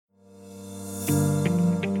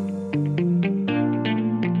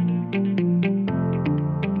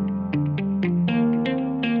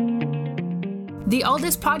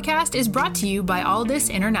Aldis podcast is brought to you by Aldis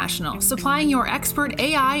International, supplying your expert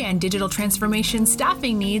AI and digital transformation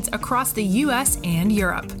staffing needs across the US and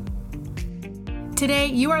Europe. Today,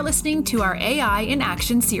 you are listening to our AI in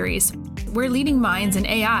Action series, where leading minds in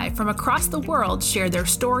AI from across the world share their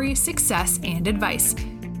story, success, and advice.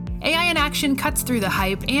 AI in Action cuts through the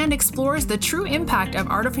hype and explores the true impact of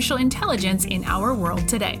artificial intelligence in our world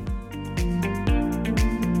today.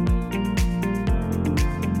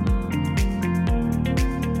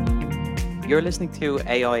 You're listening to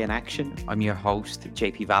AI in Action. I'm your host,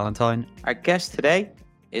 JP Valentine. Our guest today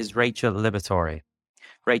is Rachel Liberatore.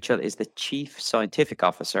 Rachel is the Chief Scientific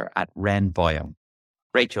Officer at RenBio.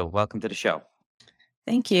 Rachel, welcome to the show.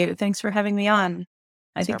 Thank you. Thanks for having me on.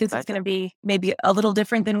 I think this is going to be maybe a little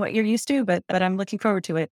different than what you're used to, but I'm looking forward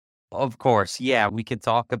to it. Of course, yeah, we can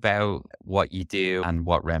talk about what you do and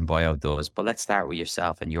what RenBio does, but let's start with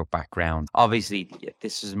yourself and your background. Obviously,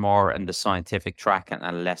 this is more in the scientific track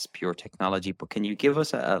and less pure technology, but can you give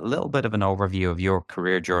us a little bit of an overview of your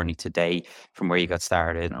career journey today, from where you got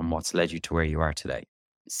started and what's led you to where you are today?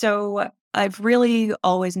 So I've really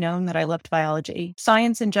always known that I loved biology,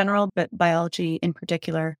 science in general, but biology in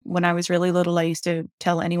particular. When I was really little, I used to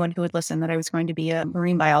tell anyone who would listen that I was going to be a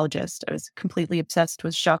marine biologist. I was completely obsessed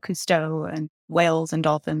with Jacques Cousteau and whales and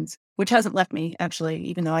dolphins, which hasn't left me, actually,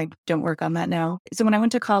 even though I don't work on that now. So when I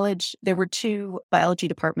went to college, there were two biology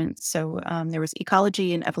departments. So there was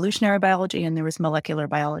ecology and evolutionary biology, and there was molecular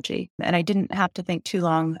biology. And I didn't have to think too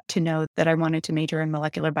long to know that I wanted to major in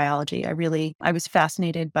molecular biology. I was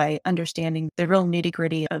fascinated by understanding the real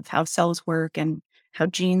nitty-gritty of how cells work and how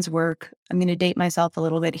genes work. I'm going to date myself a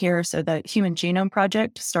little bit here. So the Human Genome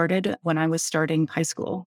Project started when I was starting high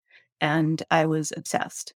school. And I was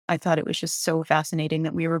obsessed. I thought it was just so fascinating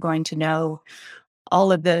that we were going to know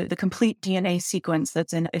all of the complete DNA sequence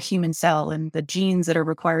that's in a human cell and the genes that are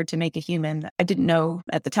required to make a human. I didn't know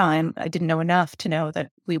at the time, I didn't know enough to know that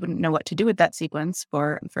we wouldn't know what to do with that sequence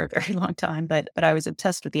for a very long time. But I was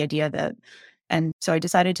obsessed with the idea that, and so I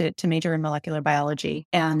decided to major in molecular biology,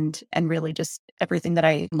 and really just everything that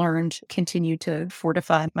I learned continued to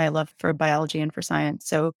fortify my love for biology and for science.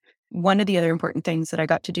 So one of the other important things that I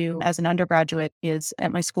got to do as an undergraduate is,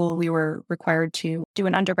 at my school, we were required to do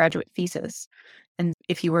an undergraduate thesis. And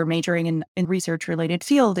if you were majoring in research-related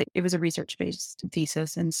field, it was a research-based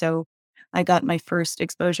thesis. And so I got my first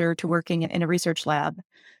exposure to working in a research lab,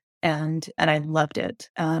 and I loved it.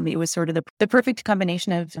 It was sort of the perfect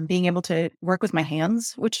combination of being able to work with my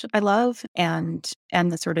hands, which I love, and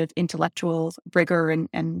the sort of intellectual rigor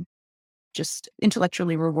and just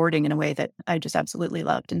intellectually rewarding in a way that I just absolutely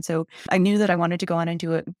loved. And so I knew that I wanted to go on and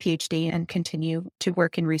do a PhD and continue to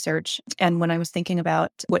work in research. And when I was thinking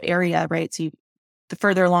about what area, right? So the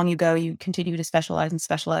further along you go, you continue to specialize and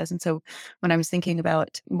specialize. And so when I was thinking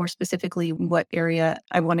about more specifically what area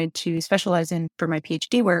I wanted to specialize in for my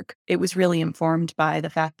PhD work, it was really informed by the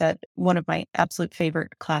fact that one of my absolute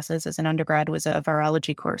favorite classes as an undergrad was a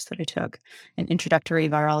virology course that I took, an introductory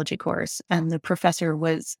virology course. And the professor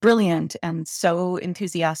was brilliant and so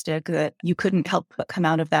enthusiastic that you couldn't help but come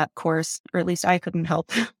out of that course, or at least I couldn't help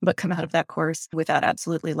but come out of that course without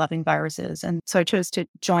absolutely loving viruses. And so I chose to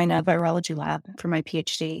join a virology lab for my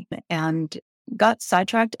PhD, and got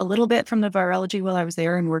sidetracked a little bit from the virology while I was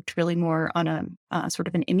there and worked really more on a sort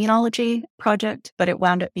of an immunology project, but it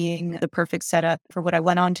wound up being the perfect setup for what I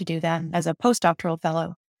went on to do then as a postdoctoral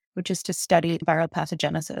fellow, which is to study viral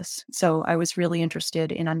pathogenesis. So I was really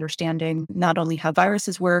interested in understanding not only how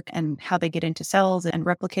viruses work and how they get into cells and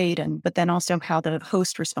replicate, but then also how the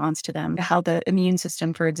host responds to them, how the immune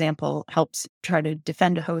system, for example, helps try to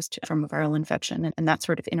defend a host from a viral infection. And that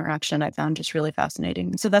sort of interaction I found just really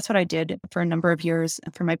fascinating. So that's what I did for a number of years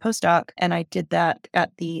for my postdoc. And I did that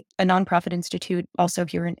at a nonprofit institute also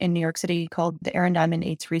here in New York City called the Aaron Diamond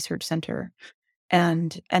AIDS Research Center.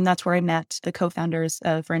 And that's where I met the co-founders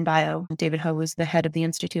of RenBio. David Ho was the head of the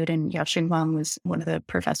institute, and Yaoxing Wang was one of the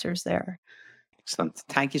professors there. Excellent.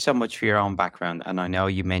 Thank you so much for your own background. And I know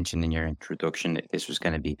you mentioned in your introduction that this was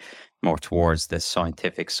going to be more towards the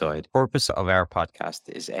scientific side. The purpose of our podcast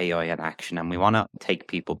is AI in Action, and we want to take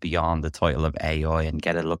people beyond the title of AI and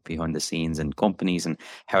get a look behind the scenes in companies and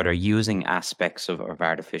how they're using aspects of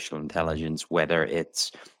artificial intelligence, whether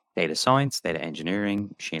it's data science, data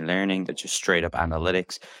engineering, machine learning, that's just straight up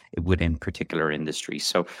analytics within particular industries.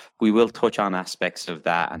 So we will touch on aspects of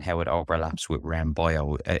that and how it overlaps with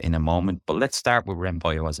RenBio in a moment. But let's start with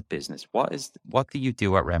RenBio as a business. What do you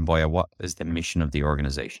do at RenBio? What is the mission of the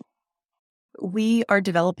organization? we are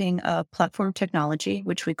developing a platform technology,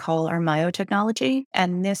 which we call our RenBio technology.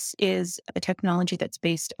 And this is a technology that's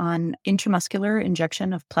based on intramuscular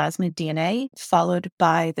injection of plasmid DNA, followed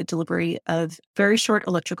by the delivery of very short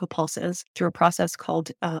electrical pulses through a process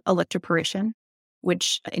called electroporation,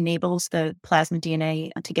 which enables the plasmid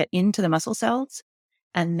DNA to get into the muscle cells.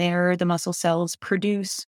 And there, the muscle cells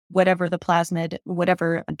produce whatever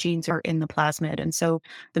genes are in the plasmid. And so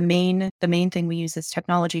the main thing we use this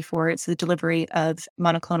technology for is the delivery of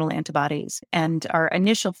monoclonal antibodies. And our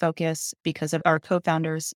initial focus, because of our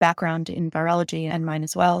co-founder's background in virology and mine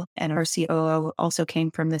as well, and our COO also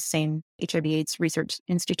came from the same HIV/AIDS Research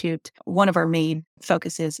Institute, one of our main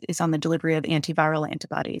focuses is on the delivery of antiviral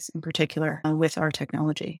antibodies, in particular with our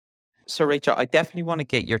technology. So, Rachel, I definitely want to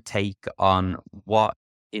get your take on what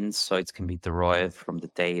insights can be derived from the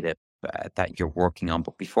data that you're working on.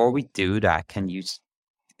 But before we do that, can you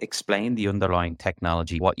explain the underlying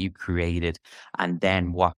technology, what you created, and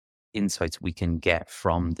then what insights we can get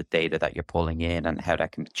from the data that you're pulling in and how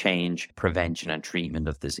that can change prevention and treatment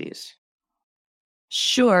of disease?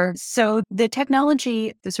 Sure. So the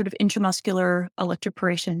technology, the sort of intramuscular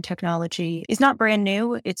electroporation technology, is not brand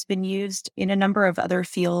new. It's been used in a number of other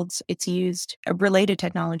fields. Related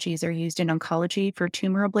technologies are used in oncology for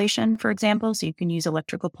tumor ablation, for example. So you can use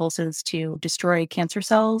electrical pulses to destroy cancer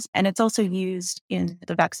cells. And it's also used in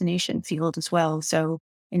the vaccination field as well. So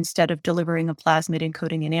instead of delivering a plasmid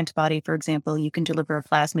encoding an antibody, for example, you can deliver a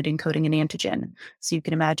plasmid encoding an antigen. So you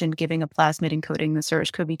can imagine giving a plasmid encoding the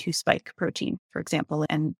SARS-CoV-2 spike protein, for example,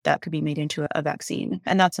 and that could be made into a vaccine.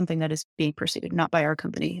 And that's something that is being pursued, not by our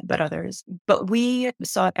company, but others. But we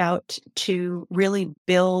sought out to really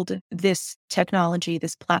build this technology,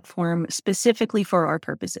 this platform, specifically for our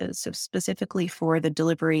purposes. So specifically for the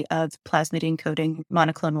delivery of plasmid encoding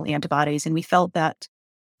monoclonal antibodies. And we felt that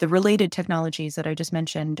the related technologies that I just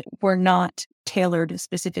mentioned were not tailored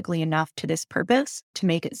specifically enough to this purpose to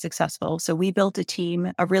make it successful. So we built a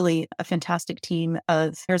fantastic team of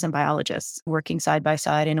engineers and biologists working side by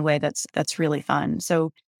side in a way that's really fun.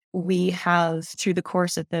 So we have, through the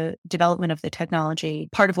course of the development of the technology,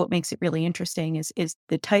 part of what makes it really interesting is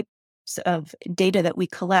the types of data that we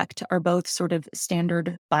collect are both sort of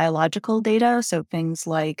standard biological data. So things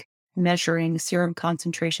like measuring serum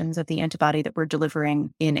concentrations of the antibody that we're delivering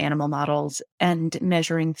in animal models and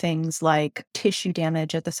measuring things like tissue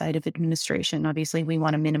damage at the site of administration. Obviously, we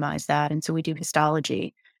want to minimize that. And so we do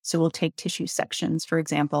histology. So we'll take tissue sections, for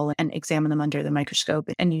example, and examine them under the microscope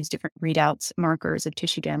and use different readouts, markers of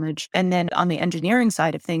tissue damage. And then on the engineering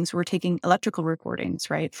side of things, we're taking electrical recordings,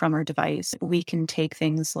 right, from our device. We can take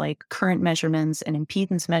things like current measurements and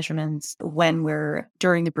impedance measurements when we're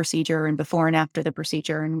during the procedure and before and after the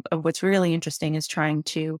procedure. And what's really interesting is trying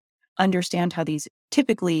to understand how these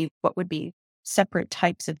typically what would be separate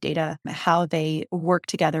types of data, how they work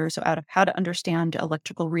together. So how to understand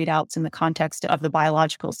electrical readouts in the context of the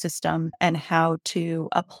biological system and how to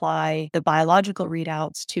apply the biological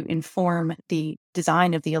readouts to inform the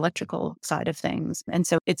design of the electrical side of things. And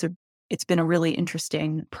so it's been a really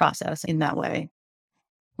interesting process in that way.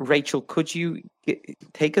 Rachel, could you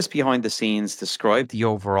take us behind the scenes, describe the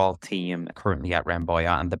overall team currently at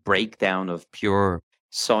RenBio and the breakdown of pure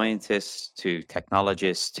scientists to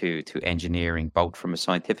technologists to engineering, both from a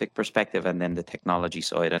scientific perspective and then the technology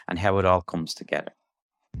side, and how it all comes together?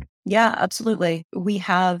 Yeah, absolutely. We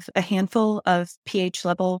have a handful of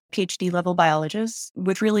PhD level biologists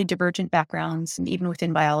with really divergent backgrounds, and even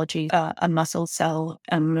within biology, a muscle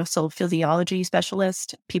physiology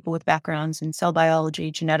specialist, people with backgrounds in cell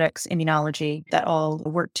biology, genetics, immunology, that all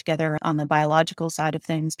work together on the biological side of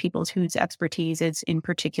things, people whose expertise is in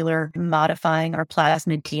particular modifying our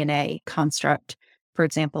plasmid DNA construct. For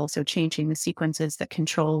example, so changing the sequences that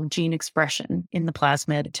control gene expression in the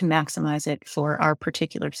plasmid to maximize it for our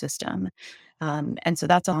particular system. And so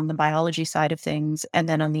that's on the biology side of things. And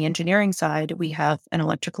then on the engineering side, we have an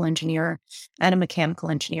electrical engineer and a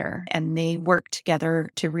mechanical engineer, and they work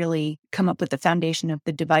together to really come up with the foundation of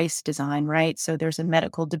the device design, right? So there's a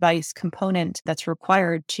medical device component that's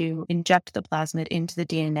required to inject the plasmid into the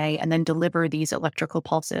DNA and then deliver these electrical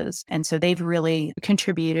pulses. And so they've really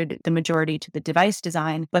contributed the majority to the device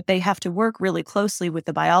design, but they have to work really closely with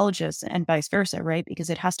the biologists and vice versa, right?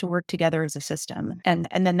 Because it has to work together as a system. And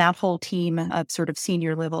then that whole team of sort of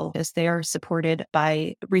senior level is they are supported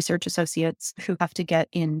by research associates who have to get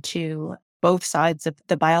into both sides of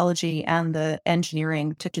the biology and the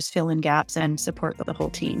engineering to just fill in gaps and support the whole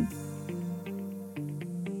team.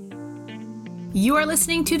 You are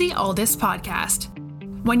listening to the Aldis podcast.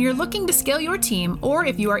 When you're looking to scale your team, or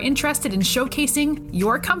if you are interested in showcasing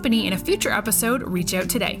your company in a future episode, reach out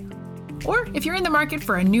today. Or if you're in the market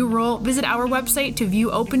for a new role, visit our website to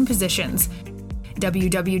view open positions,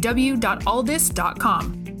 www.aldis.com.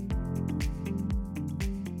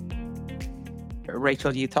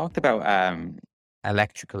 Rachel, you talked about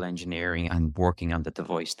electrical engineering and working on the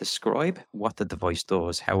device. Describe what the device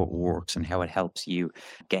does, how it works, and how it helps you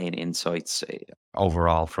gain insights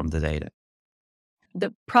overall from the data.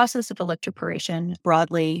 The process of electroporation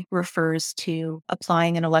broadly refers to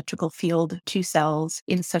applying an electrical field to cells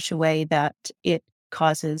in such a way that it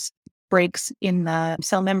causes breaks in the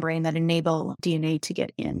cell membrane that enable DNA to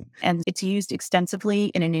get in. And it's used extensively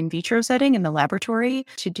in an in vitro setting in the laboratory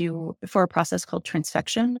for a process called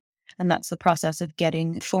transfection. And that's the process of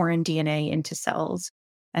getting foreign DNA into cells.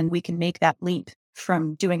 And we can make that leap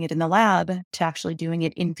from doing it in the lab to actually doing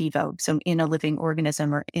it in vivo, so in a living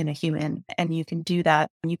organism or in a human. And you can do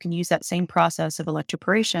that. You can use that same process of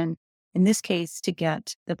electroporation, in this case, to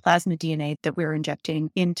get the plasmid DNA that we're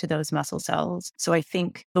injecting into those muscle cells. So I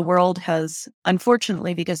think the world has,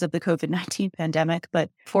 unfortunately, because of the COVID-19 pandemic, but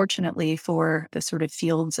fortunately for the sort of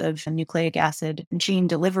fields of nucleic acid gene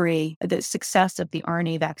delivery, the success of the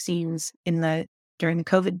RNA vaccines during the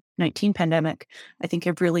COVID-19 pandemic, I think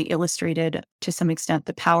have really illustrated to some extent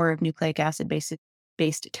the power of nucleic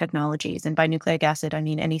acid-based technologies. And by nucleic acid, I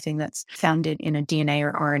mean anything that's founded in a DNA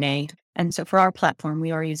or RNA. And so for our platform,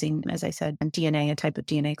 we are using, as I said, DNA, a type of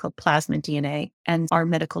DNA called plasmid DNA, and our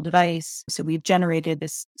medical device. So we've generated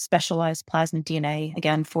this specialized plasmid DNA,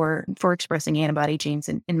 again, for expressing antibody genes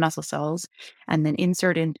in muscle cells. And then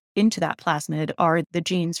inserted into that plasmid are the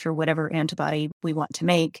genes for whatever antibody we want to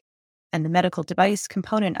make. And the medical device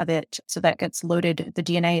component of it, so that gets loaded, the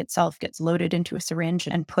DNA itself gets loaded into a syringe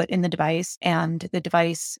and put in the device. And the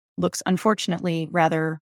device looks, unfortunately,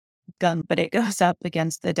 rather gum, but it goes up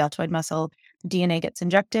against the deltoid muscle. DNA gets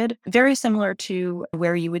injected, very similar to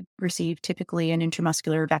where you would receive typically an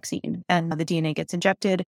intramuscular vaccine. And the DNA gets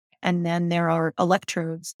injected. And then there are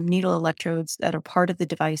electrodes, needle electrodes that are part of the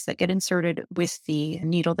device that get inserted with the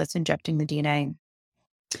needle that's injecting the DNA.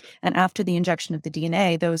 And after the injection of the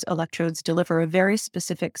DNA, those electrodes deliver a very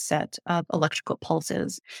specific set of electrical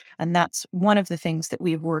pulses. And that's one of the things that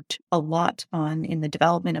we've worked a lot on in the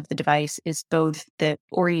development of the device, is both the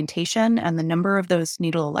orientation and the number of those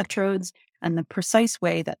needle electrodes and the precise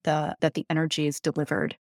way that the energy is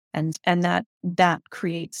delivered. And that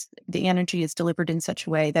creates, the energy is delivered in such a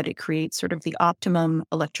way that it creates sort of the optimum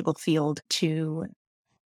electrical field to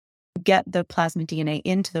get the plasmid DNA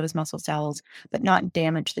into those muscle cells, but not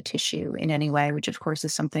damage the tissue in any way, which of course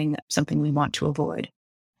is something we want to avoid.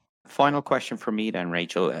 Final question for me then,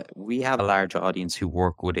 Rachel. We have a large audience who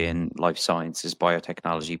work within life sciences,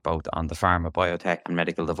 biotechnology, both on the pharma, biotech, and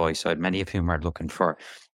medical device side, many of whom are looking for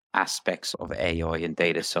aspects of AI and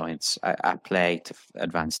data science at play to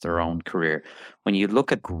advance their own career. When you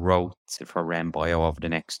look at growth for RenBio over the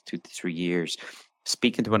next 2 to 3 years,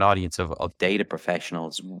 speaking to an audience of data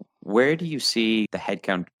professionals, where do you see the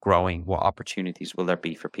headcount growing? What opportunities will there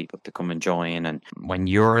be for people to come and join? And when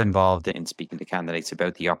you're involved in speaking to candidates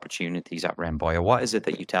about the opportunities at RenBio, what is it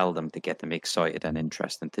that you tell them to get them excited and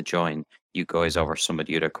interested to join you guys over some of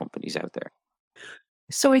the other companies out there?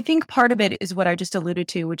 So I think part of it is what I just alluded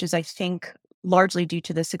to, which is I think largely due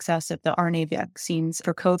to the success of the RNA vaccines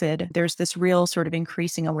for COVID, there's this real sort of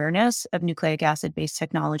increasing awareness of nucleic acid-based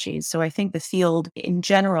technologies. So I think the field in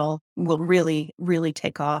general will really, really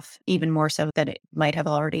take off, even more so than it might have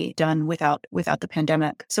already done without the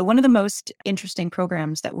pandemic. So one of the most interesting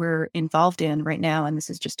programs that we're involved in right now, and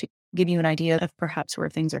this is just to give you an idea of perhaps where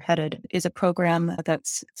things are headed, is a program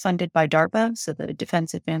that's funded by DARPA, so the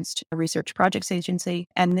Defense Advanced Research Projects Agency.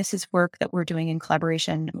 And this is work that we're doing in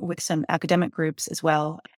collaboration with some academic groups as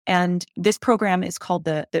well. And this program is called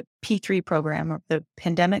the P3 program, or the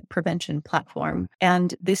Pandemic Prevention Platform.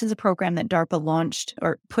 And this is a program that DARPA launched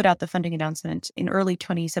or put out the funding announcement in early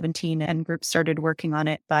 2017, and groups started working on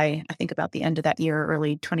it by, I think, about the end of that year,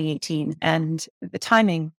 early 2018. And the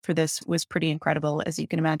timing for this was pretty incredible, as you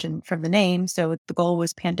can imagine from the name. So the goal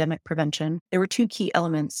was pandemic prevention. There were two key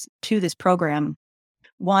elements to this program.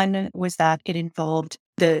 One was that it involved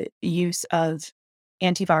the use of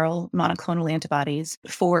antiviral monoclonal antibodies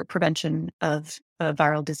for prevention of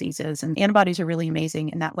viral diseases. And antibodies are really amazing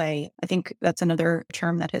in that way. I think that's another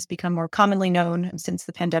term that has become more commonly known since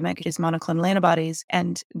the pandemic, is monoclonal antibodies.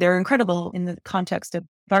 And they're incredible in the context of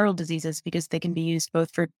viral diseases because they can be used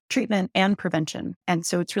both for treatment and prevention. And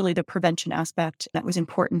so it's really the prevention aspect that was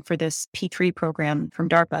important for this P3 program from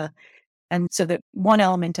DARPA. And so that one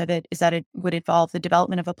element of it is that it would involve the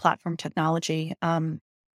development of a platform technology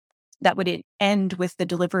that would end with the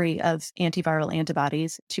delivery of antiviral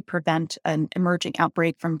antibodies to prevent an emerging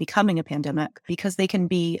outbreak from becoming a pandemic, because they can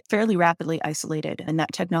be fairly rapidly isolated, and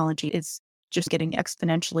that technology is just getting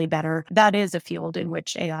exponentially better. That is a field in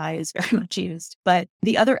which AI is very much used. But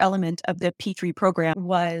the other element of the P3 program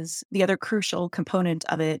was, the other crucial component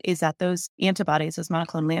of it is that those antibodies, those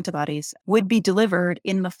monoclonal antibodies, would be delivered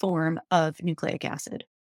in the form of nucleic acid.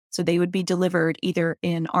 So they would be delivered either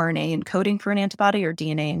in RNA encoding for an antibody or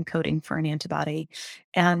DNA encoding for an antibody.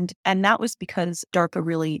 And that was because DARPA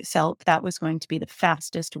really felt that was going to be the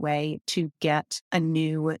fastest way to get a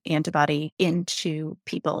new antibody into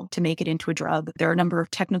people, to make it into a drug. There are a number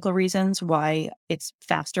of technical reasons why it's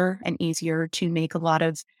faster and easier to make a lot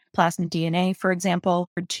of plasmid DNA, for example,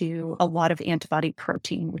 to a lot of antibody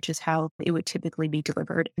protein, which is how it would typically be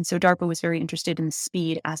delivered. And so DARPA was very interested in the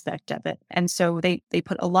speed aspect of it. And so they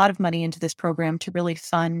put a lot of money into this program to really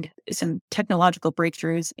fund some technological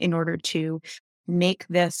breakthroughs in order to make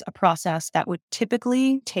this a process that would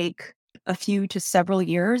typically take a few to several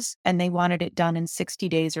years, and they wanted it done in 60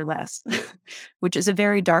 days or less, which is a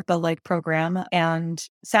very DARPA-like program and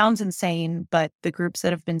sounds insane, but the groups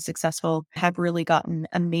that have been successful have really gotten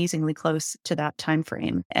amazingly close to that time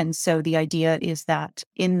frame. And so the idea is that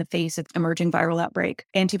in the face of emerging viral outbreak,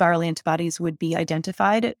 antiviral antibodies would be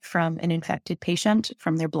identified from an infected patient,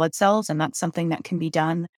 from their blood cells, and that's something that can be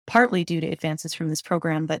done partly due to advances from this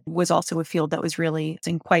program, but was also a field that was really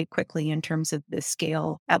quite quickly in terms of the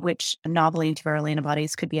scale at which novel antiviral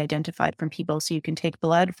antibodies could be identified from people. So you can take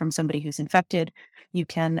blood from somebody who's infected, you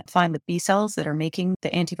can find the B cells that are making the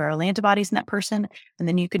antiviral antibodies in that person, and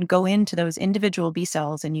then you can go into those individual B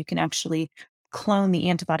cells and you can actually clone the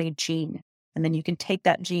antibody gene. And then you can take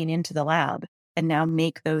that gene into the lab and now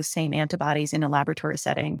make those same antibodies in a laboratory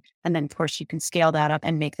setting. And then, of course, you can scale that up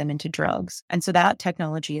and make them into drugs. And so that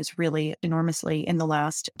technology is really enormously in the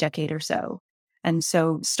last decade or so. And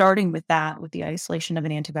so starting with that, with the isolation of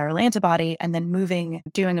an antiviral antibody, and then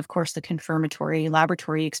doing, of course, the confirmatory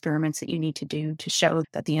laboratory experiments that you need to do to show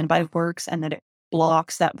that the antibody works and that it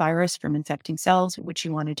blocks that virus from infecting cells, which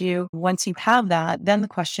you want to do. Once you have that, then the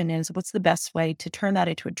question is, what's the best way to turn that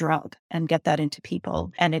into a drug and get that into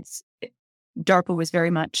people? And DARPA was very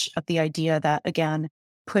much of the idea that, again,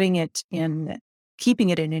 keeping it in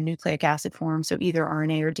a nucleic acid form, so either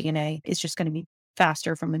RNA or DNA, is just going to be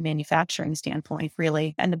faster from a manufacturing standpoint,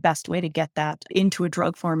 really. And the best way to get that into a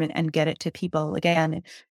drug form and get it to people, again,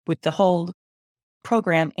 with the whole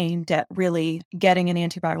program aimed at really getting an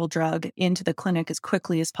antiviral drug into the clinic as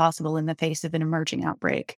quickly as possible in the face of an emerging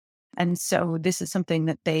outbreak. And so this is something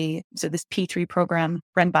that this P3 program,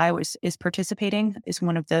 RenBio is participating, is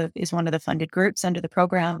one of the funded groups under the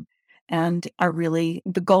program. And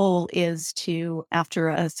the goal is to, after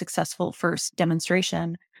a successful first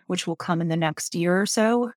demonstration, which will come in the next year or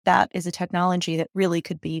so, that is a technology that really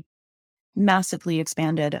could be massively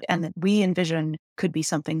expanded and that we envision could be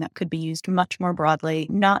something that could be used much more broadly,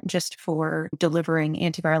 not just for delivering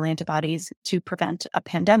antiviral antibodies to prevent a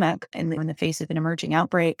pandemic in the face of an emerging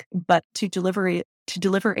outbreak, but to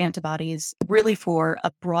deliver antibodies really for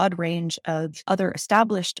a broad range of other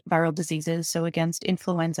established viral diseases. So against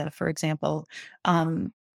influenza, for example,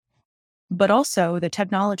 but also the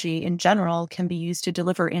technology in general can be used to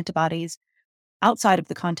deliver antibodies outside of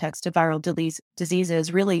the context of viral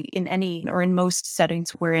diseases, really in most settings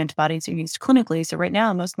where antibodies are used clinically. So right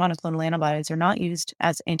now, most monoclonal antibodies are not used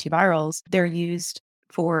as antivirals. They're used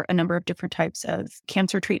for a number of different types of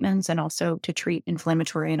cancer treatments and also to treat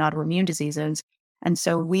inflammatory and autoimmune diseases. And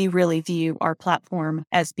so we really view our platform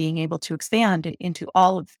as being able to expand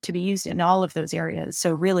to be used in all of those areas.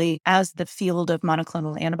 So really, as the field of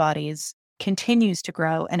monoclonal antibodies continues to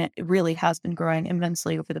grow, and it really has been growing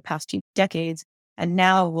immensely over the past 2 decades, and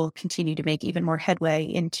now will continue to make even more headway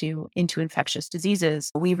into infectious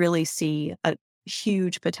diseases, we really see a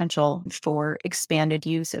huge potential for expanded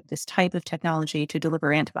use of this type of technology to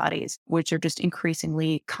deliver antibodies, which are just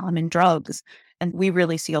increasingly common drugs. And we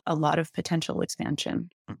really see a lot of potential expansion.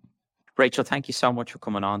 Rachel, thank you so much for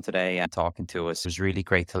coming on today and talking to us. It was really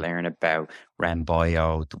great to learn about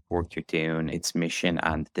RenBio, the work you're doing, its mission,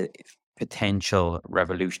 and the potential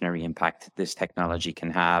revolutionary impact this technology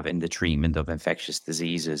can have in the treatment of infectious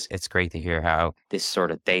diseases. It's great to hear how this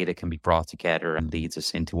sort of data can be brought together and leads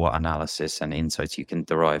us into what analysis and insights you can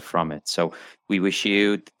derive from it. So we wish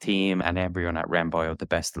you, the team, and everyone at RenBio the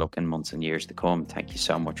best luck in months and years to come. Thank you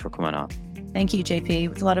so much for coming on. Thank you, JP. It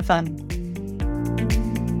was a lot of fun.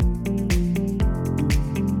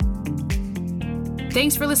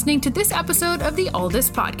 Thanks for listening to this episode of the All This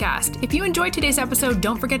podcast. If you enjoyed today's episode,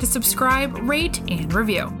 don't forget to subscribe, rate, and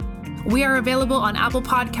review. We are available on Apple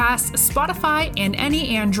Podcasts, Spotify, and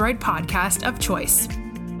any Android podcast of choice.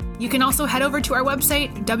 You can also head over to our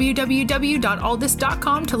website,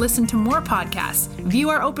 www.allthis.com, to listen to more podcasts, view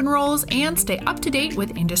our open roles, and stay up to date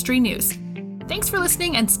with industry news. Thanks for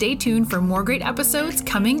listening, and stay tuned for more great episodes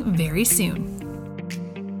coming very soon.